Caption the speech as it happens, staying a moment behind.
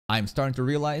I'm starting to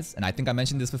realize, and I think I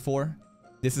mentioned this before,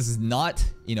 this is not,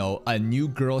 you know, a new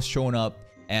girl showing up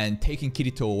and taking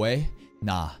Kirito away.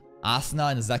 Nah.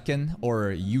 Asuna and Zekken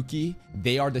or Yuki,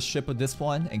 they are the ship of this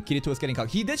one, and Kirito is getting caught.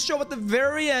 He did show up at the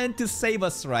very end to save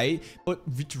us, right? But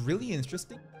it's really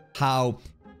interesting how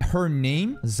her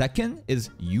name, Zekken, is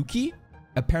Yuki.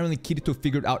 Apparently, Kirito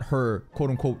figured out her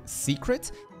quote-unquote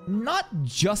secret. Not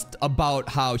just about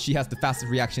how she has the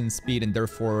fastest reaction speed and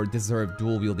therefore deserved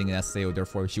dual-wielding an SAO,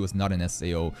 therefore she was not an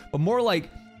SAO, but more like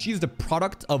she's the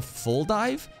product of Full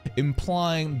Dive,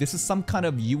 implying this is some kind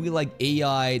of Yui-like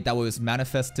AI that was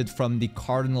manifested from the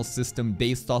Cardinal system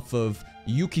based off of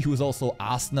Yuki, who's also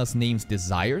Asuna's name's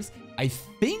desires. I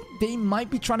think they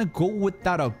might be trying to go with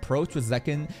that approach with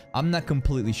Zekken. I'm not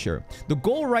completely sure. The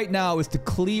goal right now is to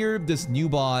clear this new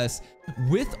boss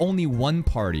with only one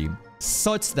party,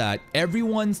 such that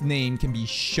everyone's name can be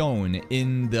shown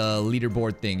in the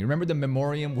leaderboard thing. Remember the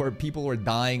memoriam where people were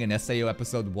dying in SAO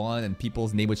episode 1 and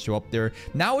people's name would show up there?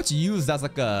 Now it's used as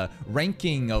like a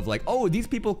ranking of like, oh, these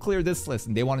people clear this list,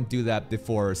 and they want to do that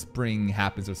before spring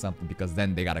happens or something, because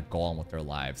then they gotta go on with their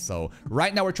lives. So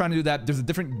right now we're trying to do that. There's a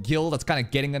different guild that's kind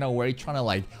of getting in our way, trying to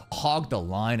like hog the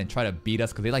line and try to beat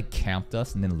us because they like camped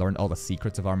us and then learned all the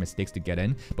secrets of our mistakes to get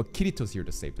in. But Kirito's here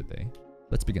to save the day.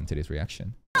 Let's begin today's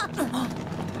reaction.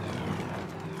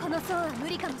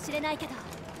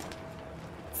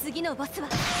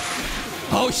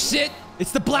 Oh shit!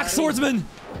 It's the Black Swordsman!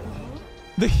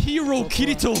 The hero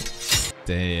Kirito!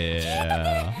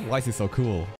 Damn. Why is he so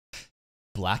cool?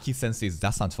 Blackie Sensei,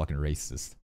 that sounds fucking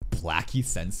racist. Blackie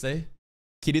Sensei?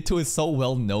 Kirito is so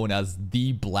well known as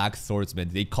the Black Swordsman.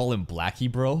 They call him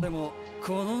Blackie, bro.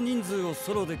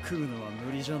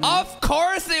 Of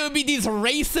course it would be these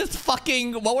racist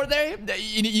fucking... What were they?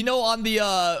 You know, on the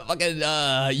fucking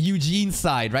Eugene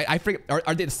side, right? I forget.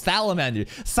 Are they salamanders?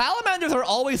 Salamanders are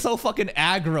always so fucking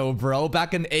aggro, bro.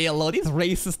 Back in ALO. These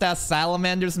racist ass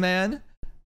salamanders, man.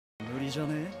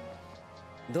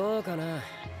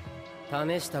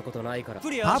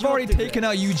 I've already taken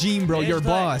out Eugene, bro. Your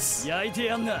boss.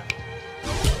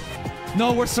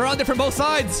 No, we're surrounded from both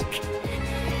sides.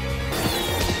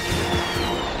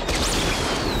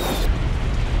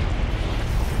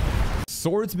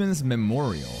 Swordsman's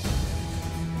Memorial.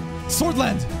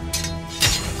 Swordland!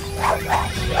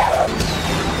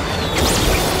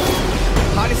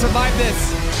 How do you survive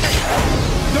this?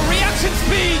 The reaction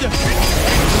speed!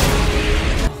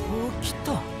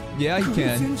 Yeah, he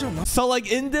can. So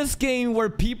like in this game where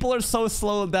people are so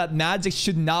slow that magic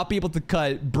should not be able to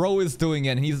cut, bro is doing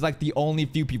it, and he's like the only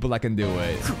few people that can do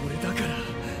it.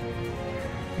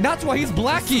 That's why he's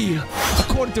Blackie,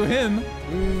 according to him.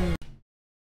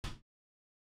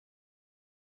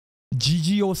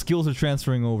 GGO skills are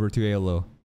transferring over to ALO.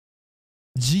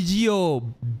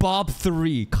 GGO Bob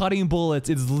 3 cutting bullets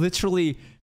is literally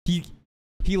he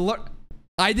learned.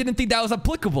 I didn't think that was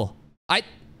applicable.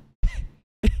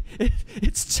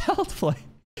 It's child play.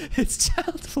 It's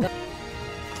child play.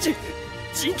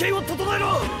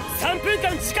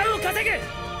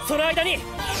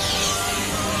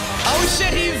 Oh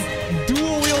shit, he's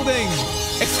dual wielding.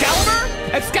 Excalibur?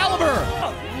 Excalibur!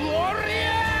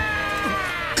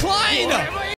 Klein!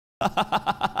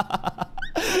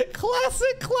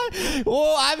 Classic Klein.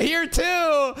 Whoa, I'm here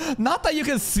too. Not that you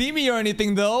can see me or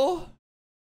anything though.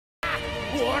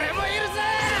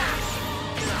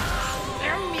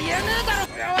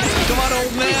 Come on,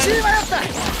 old man.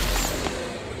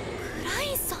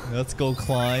 Let's go,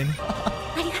 Klein.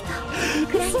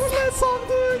 What's that song,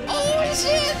 dude? Oh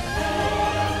shit!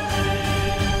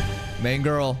 Main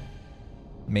girl.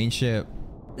 Main ship.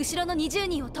 後ろの20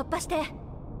人を突破して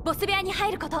ボス部屋に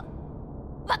入ること。わ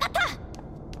かった。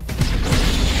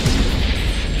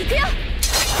行くよ。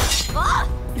お。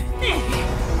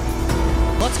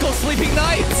Let's go, Sleeping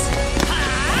Knights.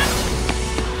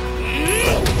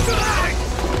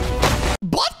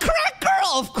 Butt crack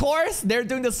girl, of course. They're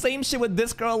doing the same shit with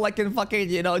this girl, like in fucking,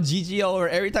 you know, GGO, or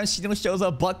every time Shino shows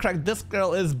up, butt crack. This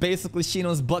girl is basically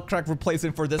Shino's butt crack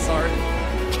replacement for this art.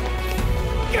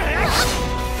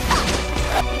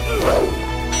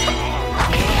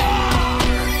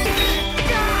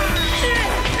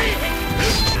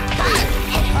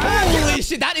 Holy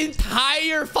shit, that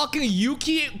entire fucking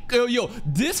Yuki... Yo,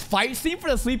 this fight scene for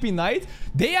the Sleeping Knights,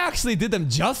 they actually did them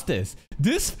justice.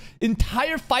 This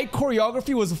entire fight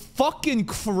choreography was fucking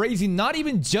crazy. Not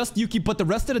even just Yuki, but the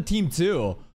rest of the team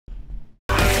too.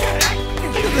 Look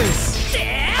at this.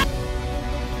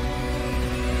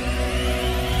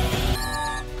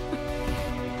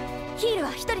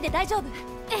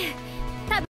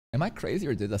 Am I crazy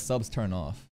or did the subs turn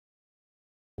off?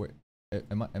 Wait,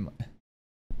 am I...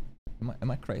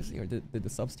 Am I crazy, or did the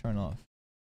subs turn off?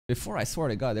 Before, I swear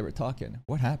to God, they were talking.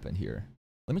 What happened here?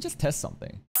 Let me just test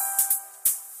something.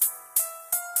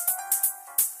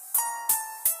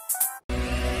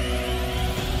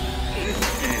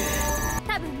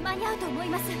 多分間に合うと思い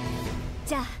ます。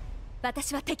じゃあ、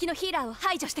私は敵のヒーラーを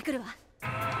排除してくるわ。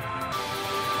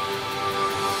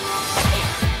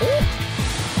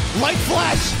Light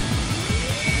flash!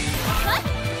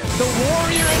 The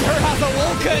warrior in her has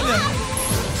awoken!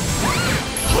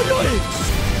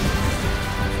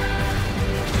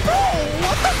 Bro,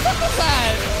 what the fuck was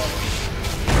that?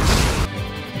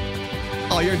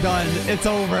 Oh, you're done. It's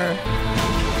over.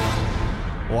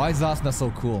 Why is Asuna so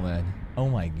cool, man? Oh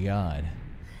my god.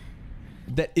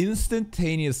 That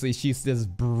instantaneously she's just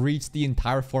breached the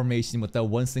entire formation with that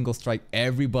one single strike.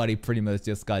 Everybody pretty much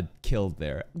just got killed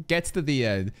there. Gets to the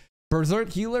end. Berserk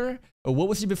healer? What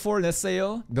was she before in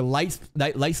SAO? The light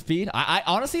speed? I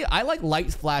honestly, I like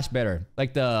light flash better.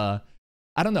 Like the...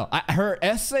 I don't know. Her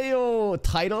SAO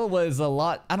title was a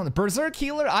lot... I don't know. Berserk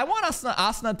healer? I want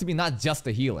Asuna to be not just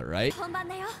a healer, right?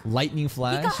 Lightning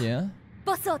flash, yeah.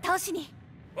 What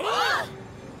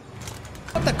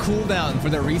the cooldown for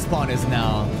the respawn is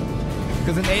now?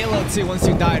 Because in Halo 2, once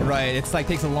you died, right, it's like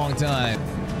takes a long time.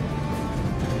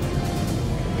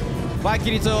 Bye,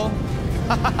 Kirito.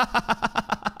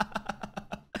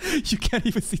 You can't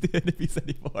even see the enemies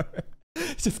anymore.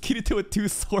 It's just Kirito with 2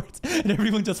 swords and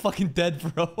everyone just fucking dead,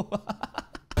 bro.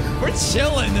 We're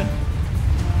chilling.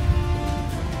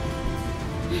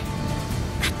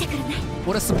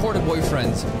 What a supportive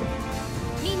boyfriend.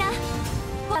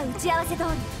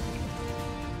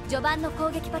 序盤の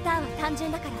攻撃パターンは単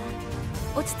純だから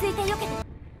落ち着いて避けて。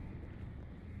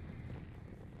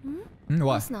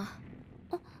What?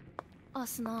 ア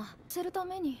スナ、するた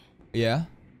めに。Yeah,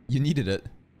 you needed it.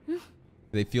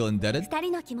 They feel indebted? 二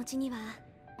人の気持ちには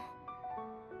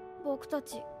僕た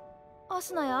ちア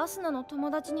スナやアスナの友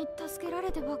達に助けら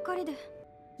れてばっかりで。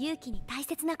勇気に大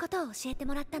切なことを教えて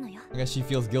もらったのよ。I guess she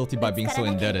feels guilty by being so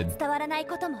indebted. 伝わらない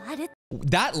こともある。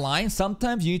That line,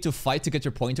 sometimes you need to fight to get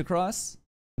your point across.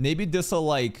 Maybe this'll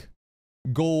like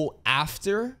go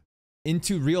after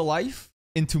into real life,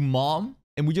 into mom,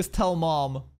 and we just tell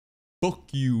mom,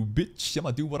 fuck you, bitch, I'm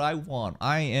gonna do what I want.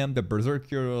 I am the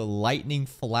Berserker Lightning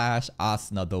Flash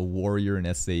Asuna, the warrior in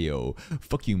SAO.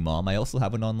 Fuck you, mom, I also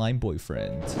have an online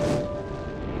boyfriend.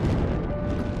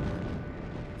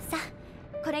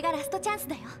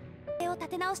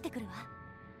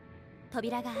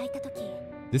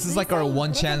 This is like our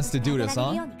one chance to do this,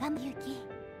 huh?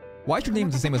 Why is your name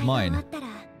the same as mine?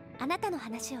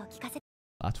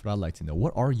 That's what I'd like to know.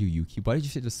 What are you, Yuki? Why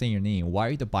did you just say your name? Why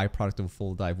are you the byproduct of a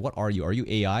full dive? What are you? Are you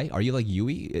AI? Are you like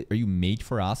Yui? Are you made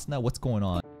for Asuna? What's going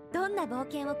on? Back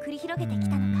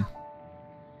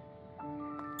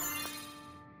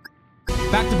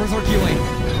to Berserk healing.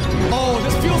 Oh,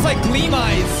 this feels like Gleam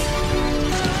Eyes.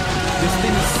 This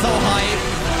thing is so hype.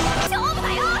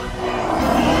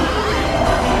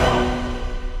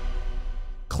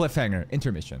 Cliffhanger,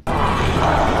 intermission.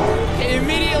 Okay,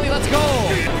 immediately, let's go!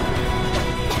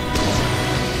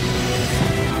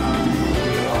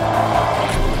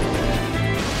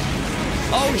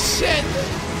 Oh shit!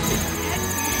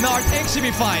 No, our tank should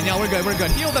be fine. No, we're good, we're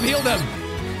good. Heal them, heal them!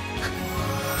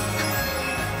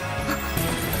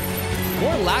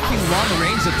 We're lacking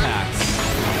long-range attacks.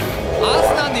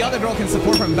 Asuna and the other girl can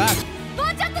support from back.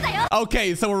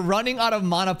 Okay, so we're running out of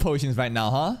mana potions right now,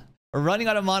 huh? We're running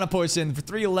out of mana potion for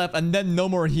 3 left and then no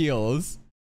more heals.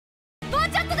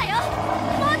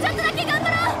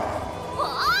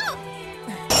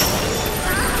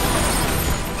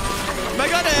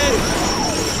 Megane!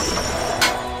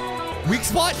 Weak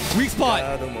spot? Weak spot!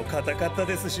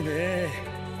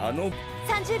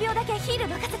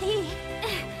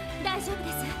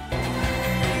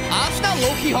 Asuna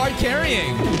low-key hard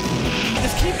carrying!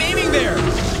 Just keep aiming there!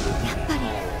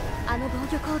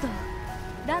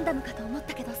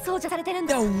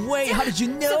 No way! How did you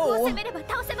know? We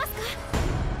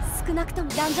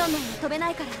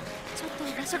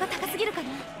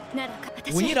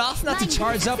need Asuna to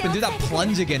charge up and do that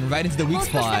plunge again right into the weak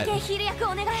spot.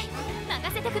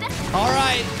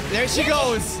 Alright, there she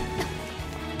goes!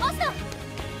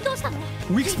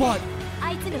 Weak spot!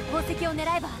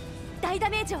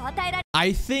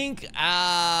 I think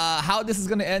how this is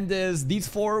gonna end is these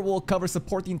 4 will cover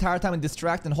support the entire time and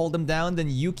distract and hold them down. Then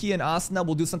Yuki and Asuna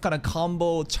will do some kind of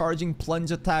combo charging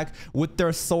plunge attack with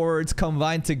their swords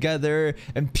combined together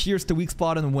and pierce the weak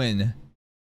spot and win.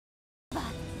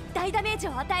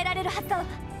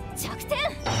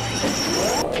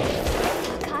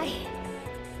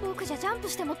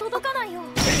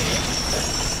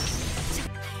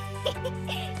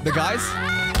 The guys?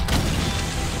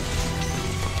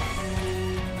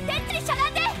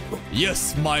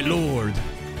 Yes, my lord.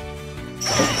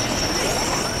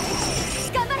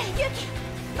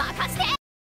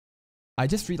 I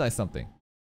just realized something.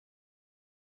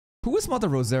 Who is Mother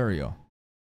Rosario?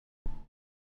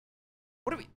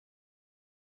 What are we?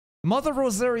 Mother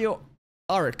Rosario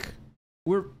arc.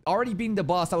 We're already beating the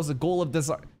boss. That was the goal of this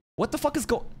arc. What the fuck is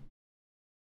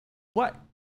What?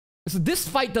 So this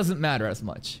fight doesn't matter as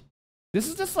much. This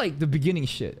is just like the beginning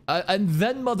shit. And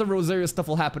then Mother Rosario stuff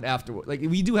will happen afterward. Like,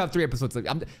 we do have 3 episodes. Like,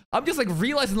 I'm just like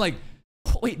realizing like,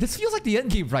 wait, this feels like the end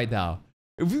game right now.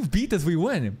 If we beat this, we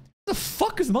win. What the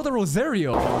fuck is Mother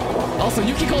Rosario? Also,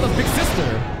 Yuki called us Big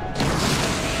Sister.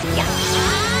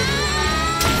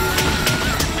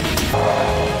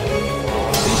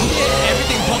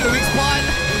 Everything from the weak spot.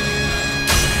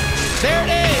 There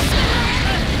it is.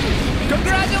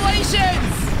 Congratulations.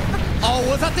 Oh,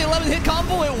 was that the 11-hit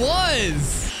combo? It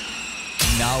was.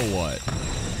 Now what?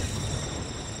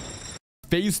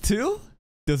 Phase 2?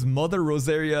 Does Mother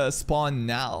Rosaria spawn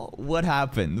now? What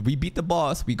happened? We beat the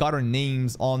boss. We got our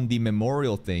names on the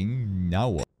memorial thing. Now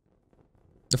what?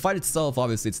 The fight itself,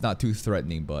 obviously, it's not too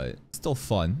threatening, but it's still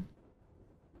fun.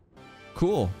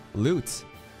 Cool. Loot.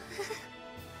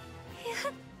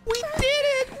 We did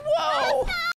it! Whoa!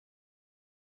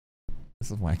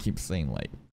 This is why I keep saying,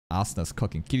 like, Asuna's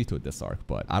cooking Kirito this arc,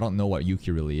 but I don't know what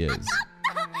Yuki really is.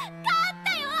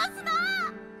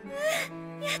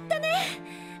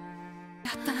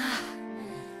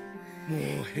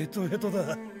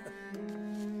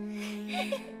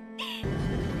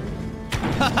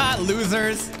 Haha,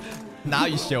 losers! Now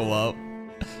you show up.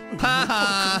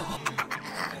 Haha!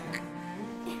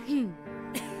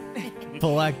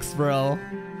 Flex, bro.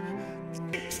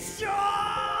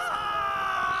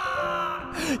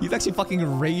 He's actually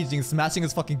fucking raging, smashing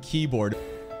his fucking keyboard.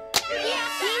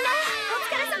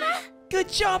 Good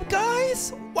job,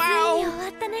 guys!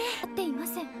 Wow!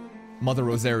 Mother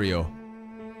Rosario.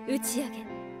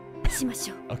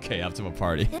 Okay, after a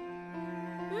party.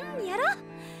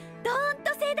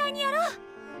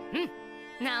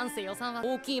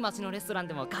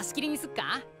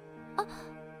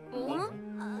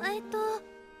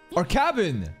 Our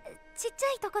cabin!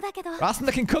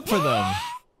 Asuna can cook for them!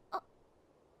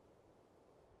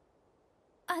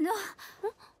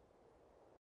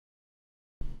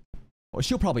 Well,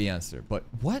 she'll probably answer, but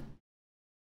what?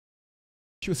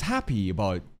 She was happy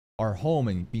about our home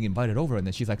and being invited over, and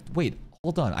then she's like, wait,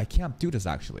 hold on, I can't do this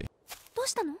actually.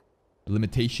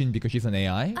 Limitation because she's an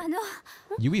AI?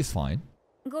 Yui is fine.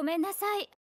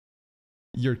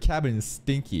 Your cabin is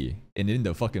stinky and in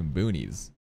the fucking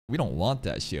boonies. We don't want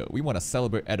that shit. We want to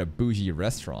celebrate at a bougie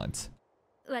restaurant.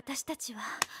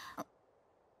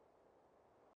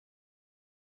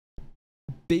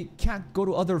 They can't go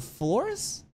to other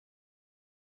floors?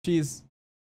 She's...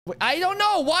 Wait, I don't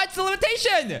know! What's the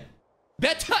limitation?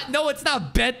 Bedtime? No, it's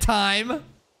not bedtime!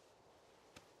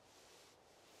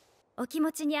 So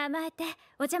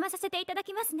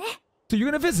you're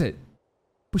gonna visit?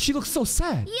 But she looks so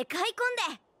sad.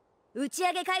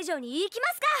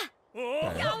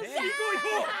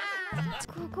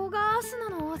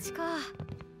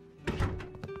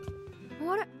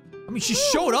 I mean, she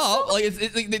showed up. Like,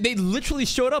 they literally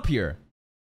showed up here.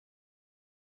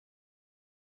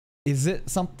 Is it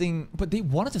something? But they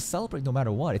wanted to celebrate no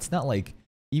matter what. It's not like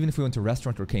even if we went to a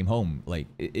restaurant or came home. Like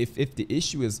if the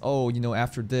issue is, oh, you know,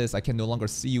 after this I can no longer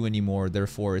see you anymore.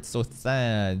 Therefore, it's so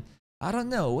sad. I don't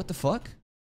know. What the fuck?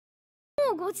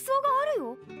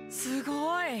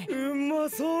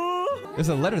 There's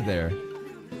a letter there.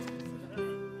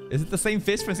 Is it the same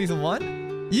fish from season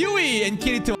 1? Yui and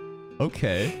Kirito.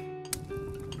 Okay.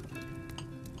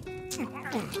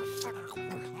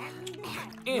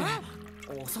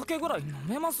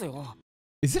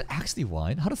 Is it actually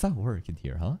wine? How does that work in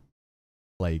here, huh?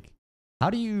 Like, how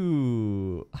do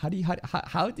you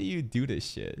do this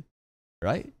shit?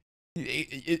 Right?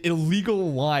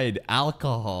 Illegal wine,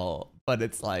 alcohol, but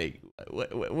it's like,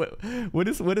 what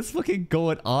is fucking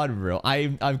going on, bro?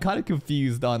 I'm kind of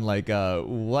confused on like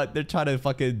what they're trying to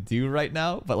fucking do right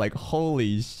now, but like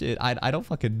holy shit, I don't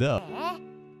fucking know.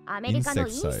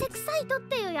 Insect site.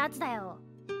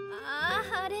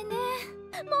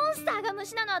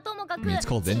 I mean, it's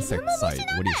called insect site.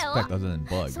 What do you expect other than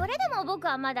bug?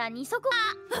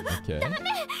 Okay.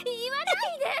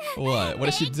 What? What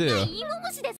does she do?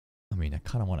 I mean, I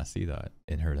kind of want to see that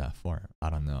in her that form. I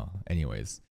don't know.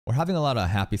 Anyways, we're having a lot of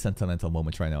happy sentimental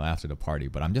moments right now after the party,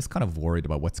 but I'm just kind of worried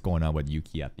about what's going on with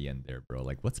Yuki at the end there, bro.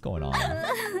 Like, what's going on?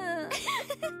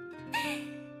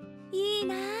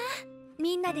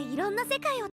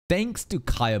 Thanks to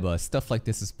Kaiba, stuff like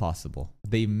this is possible.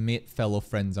 They meet fellow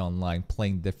friends online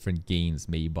playing different games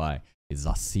made by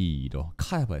Zashiro.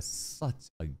 Kaiba is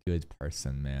such a good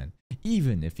person, man.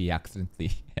 Even if he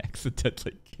accidentally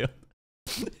killed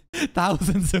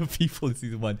thousands of people in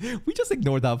season 1. We just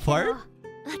ignored that part.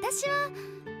 私は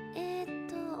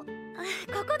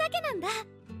ここだけなんだ。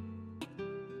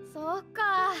そう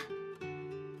か。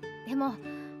でも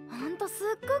ほんとす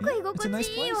っごく居心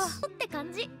地いいよって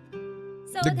感じ。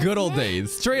The good old days.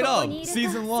 Straight up.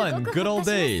 Season 1. Good old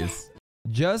days.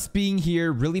 Just being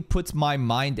here really puts my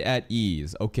mind at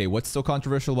ease. Okay, what's so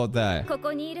controversial about that? こ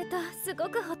こにいるとすご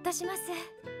くほっとします。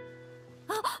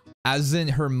 As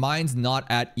in, her mind's not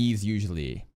at ease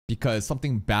usually because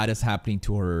something bad is happening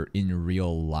to her in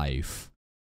real life.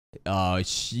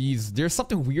 There's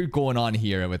something weird going on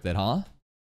here with it, huh?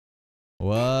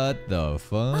 What the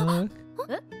fuck?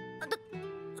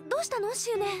 どうしたの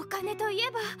シュネ？お金といえ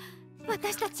ば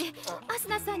私たちアス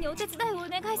ナさんにお手伝いをお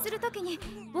願いするときに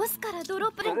ボスからドロ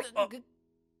ップで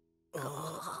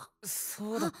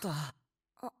そうだった。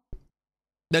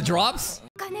 The drops?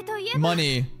 お金といえば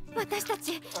Money. 私た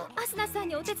ちアスナさん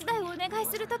にお手伝いをお願い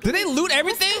するとき Did they loot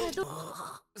everything?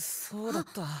 そうだっ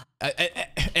た。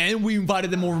And we invited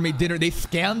them over, made dinner. They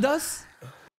scammed us?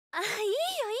 あ、いいよいいよ。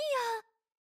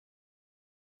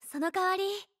その代わり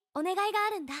お願いが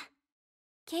あるんだ。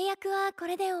契約はこ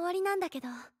れで終わりなんだけど。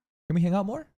 Can we hang out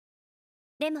more?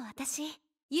 でも私、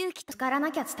勇気とからな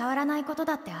きゃ伝わらないこと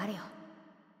だってあるよ。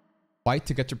 Fight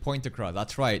to get your point across.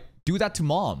 That's right. Do that to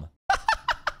mom.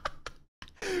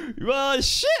 Well,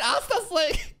 shit, Asta's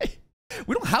like...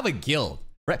 We don't have a guild,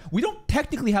 right? We don't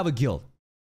technically have a guild.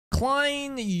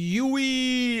 Klein,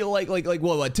 Yui, like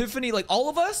what, Tiffany, like all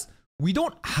of us, we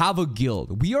don't have a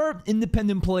guild. We are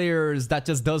independent players that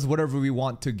just does whatever we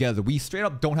want together. We straight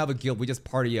up don't have a guild. We just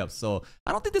party up. So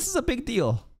I don't think this is a big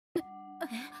deal.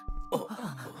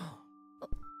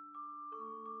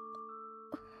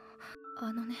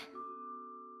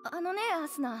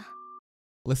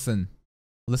 Listen,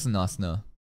 Asuna.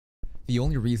 The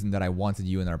only reason that I wanted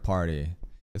you in our party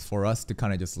is for us to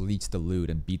kind of just leech the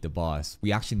loot and beat the boss.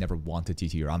 We actually never wanted you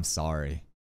here. I'm sorry.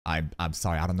 I'm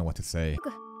sorry. I don't know what to say.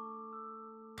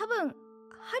 No!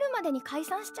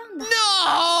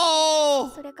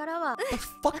 What the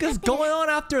fuck is going on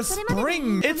after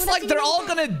spring? It's like they're all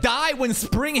gonna die when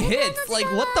spring hits. Like,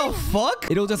 what the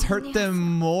fuck? It'll just hurt them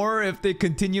more if they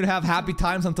continue to have happy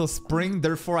times until spring.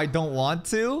 Therefore, I don't want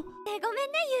to.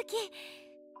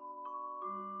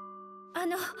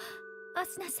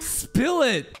 Spill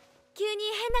it!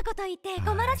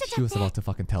 She was about to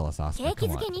fucking tell us, Asuna.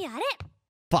 Come on.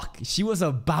 Fuck, she was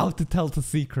about to tell the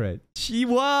secret. She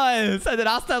was! And then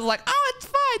Asuna was like, oh, it's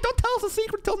fine. Don't tell us the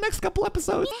secret till next couple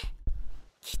episodes.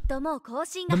 The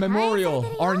memorial.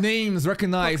 Our names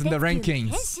recognized in the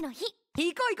rankings.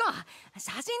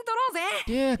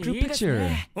 Yeah, group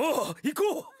picture.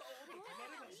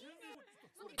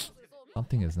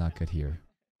 Something is not good here.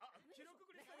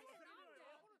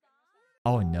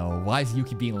 Oh no, why is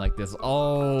Yuki being like this?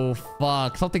 Oh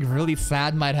fuck, something really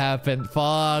sad might happen.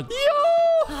 Fuck. Yo!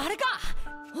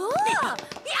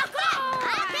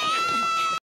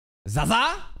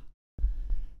 Zaza?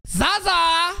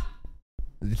 Zaza!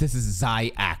 This is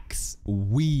Zyx,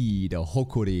 Weed,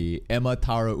 Hokuri, Emma,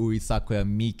 Tara, Uri, Sakura,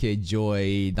 Mike,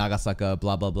 Joy, Nagasaka,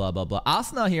 blah blah blah blah blah.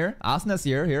 Asuna here. Asuna's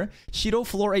here. Shiro,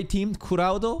 Floor 18,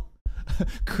 Kuraudo.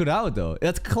 Kuraudo.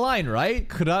 That's Klein, right?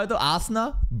 Kuraudo,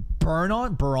 Asuna,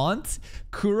 Bront,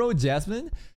 Kuro,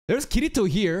 Jasmine. There's Kirito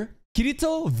here.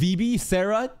 Kirito, Vibi,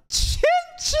 Sarah, Chin.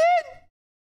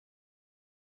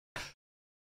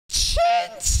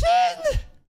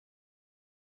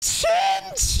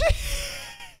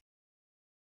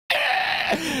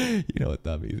 You know what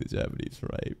that means in Japanese,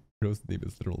 right? Kuro's name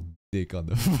is literal dick on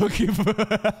the fucking...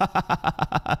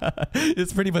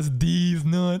 It's pretty much these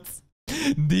nuts.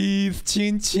 These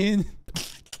chin.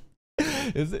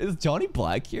 Is Johnny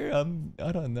Black here?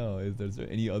 I don't know. Is there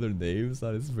any other names?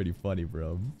 Oh, this is pretty funny,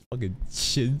 bro. Fucking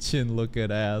chin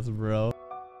looking ass, bro.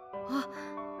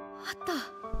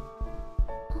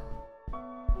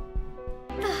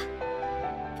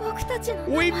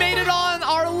 We made it on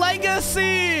our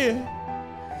legacy!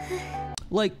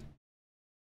 Like,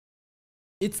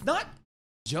 it's not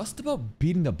just about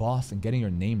beating the boss and getting your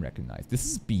name recognized. This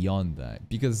is beyond that.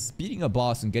 Because beating a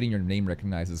boss and getting your name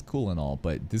recognized is cool and all,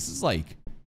 but this is like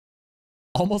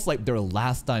almost like their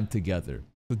last time together.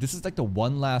 So this is like the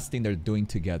one last thing they're doing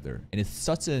together. And it's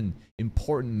such an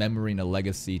important memory and a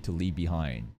legacy to leave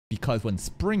behind. Because when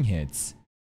spring hits,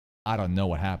 I don't know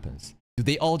what happens. do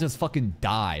they all just fucking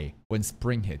die when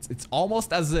spring hits? It's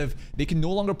almost as if they can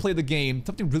no longer play the game.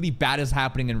 Something really bad is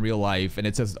happening in real life and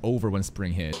it's just over when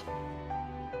spring hits.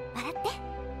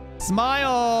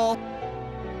 Smile!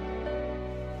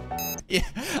 Yeah,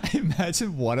 I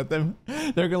imagine one of them,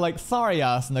 they're gonna like, sorry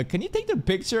Asuna, can you take the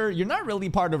picture? You're not really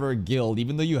part of our guild,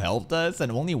 even though you helped us,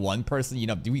 and only one person, you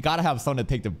know, we gotta have someone to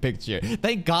take the picture.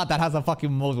 Thank God that has a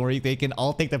fucking mode where they can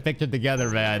all take the picture together,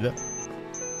 man.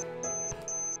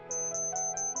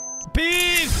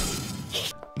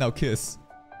 Peace! Now kiss.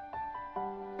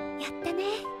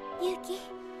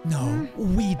 No,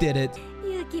 we did it.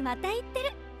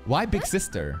 Why big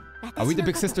sister? Are we the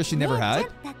big sister she never had?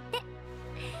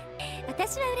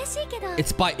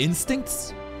 It's by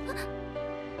instincts?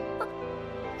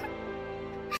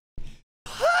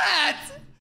 What?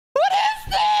 What is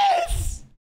this?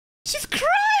 She's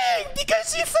crying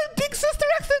because she said big sister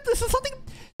accident. This is something.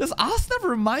 Does Asuna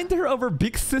remind her of her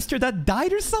big sister that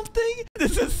died or something?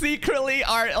 This is secretly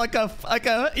like a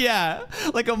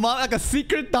mom, like a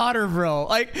secret daughter, bro.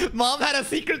 Like mom had a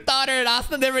secret daughter and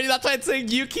Asuna never knew. That's why it's saying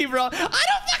Yuki, bro. I don't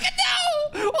fucking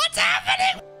know what's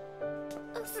happening.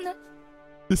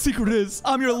 The secret is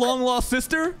I'm your long lost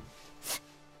sister.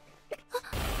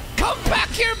 Come back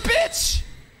here, bitch.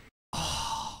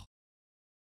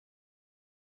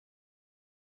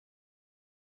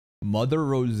 Mother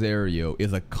Rosario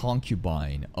is a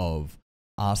concubine of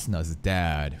Asuna's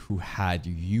dad, who had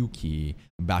Yuki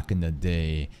back in the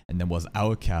day and then was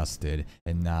outcasted,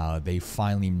 and now they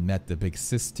finally met the big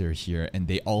sister here, and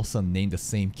they also named the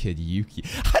same kid Yuki.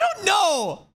 I don't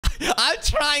know. I'm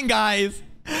trying, guys.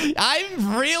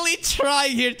 I'm really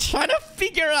trying here, trying to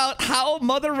figure out how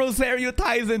Mother Rosario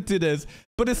ties into this.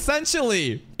 But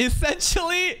essentially,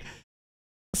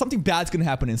 something bad's gonna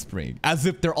happen in spring. As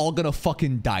if they're all gonna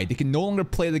fucking die. They can no longer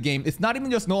play the game. It's not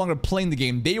even just no longer playing the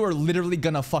game. They were literally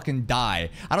gonna fucking die.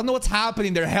 I don't know what's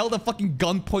happening. They're held at fucking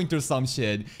gunpoint or some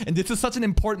shit. And this is such an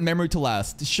important memory to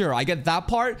last. Sure, I get that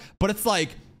part. But it's like,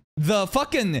 the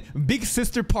fucking big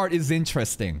sister part is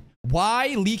interesting.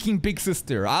 Why leaking big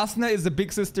sister? Asuna is the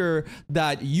big sister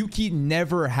that Yuki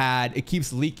never had. It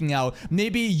keeps leaking out.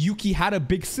 Maybe Yuki had a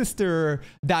big sister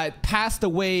that passed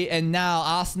away and now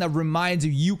Asuna reminds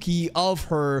Yuki of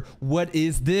her. What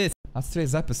is this? That's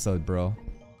today's episode, bro.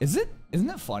 Isn't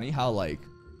it funny how like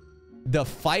the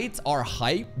fights are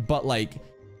hype, but like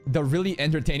the really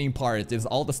entertaining part is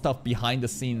all the stuff behind the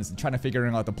scenes trying to figure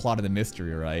out the plot of the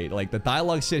mystery, right? Like the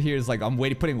dialogue shit here is like I'm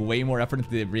putting way more effort into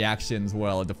the reactions,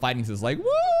 while the fighting is like,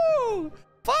 woo,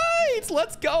 fights,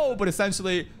 let's go. But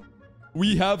essentially,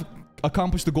 we have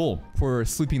accomplished the goal for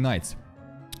Sleeping Knights.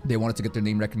 They wanted to get their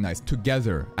name recognized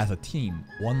together as a team.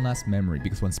 One last memory,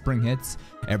 because when spring hits,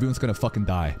 everyone's gonna fucking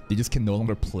die. They just can no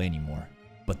longer play anymore.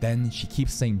 But then she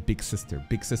keeps saying big sister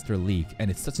leak, and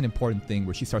it's such an important thing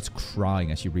where she starts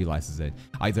crying as she realizes it.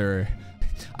 Either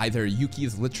Yuki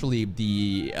is literally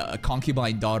the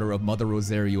concubine daughter of Mother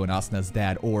Rosario and Asuna's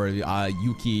dad, or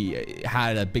Yuki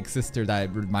had a big sister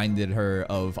that reminded her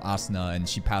of Asuna and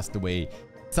she passed away.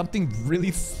 Something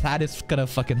really sad is gonna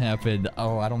fucking happen.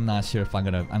 Oh, I'm not sure if I'm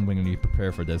gonna be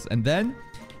prepared for this. And then,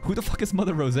 who the fuck is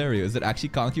Mother Rosario? Is it actually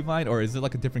concubine, or is it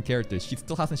like a different character? She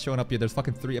still hasn't shown up yet. There's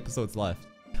fucking 3 episodes left.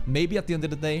 Maybe at the end of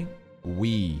the day,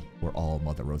 we were all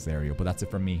Mother Rosario. But that's it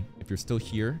from me. If you're still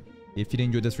here, if you did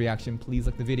enjoy this reaction, please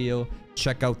like the video.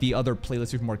 Check out the other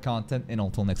playlists for more content. And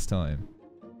until next time,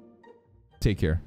 take care.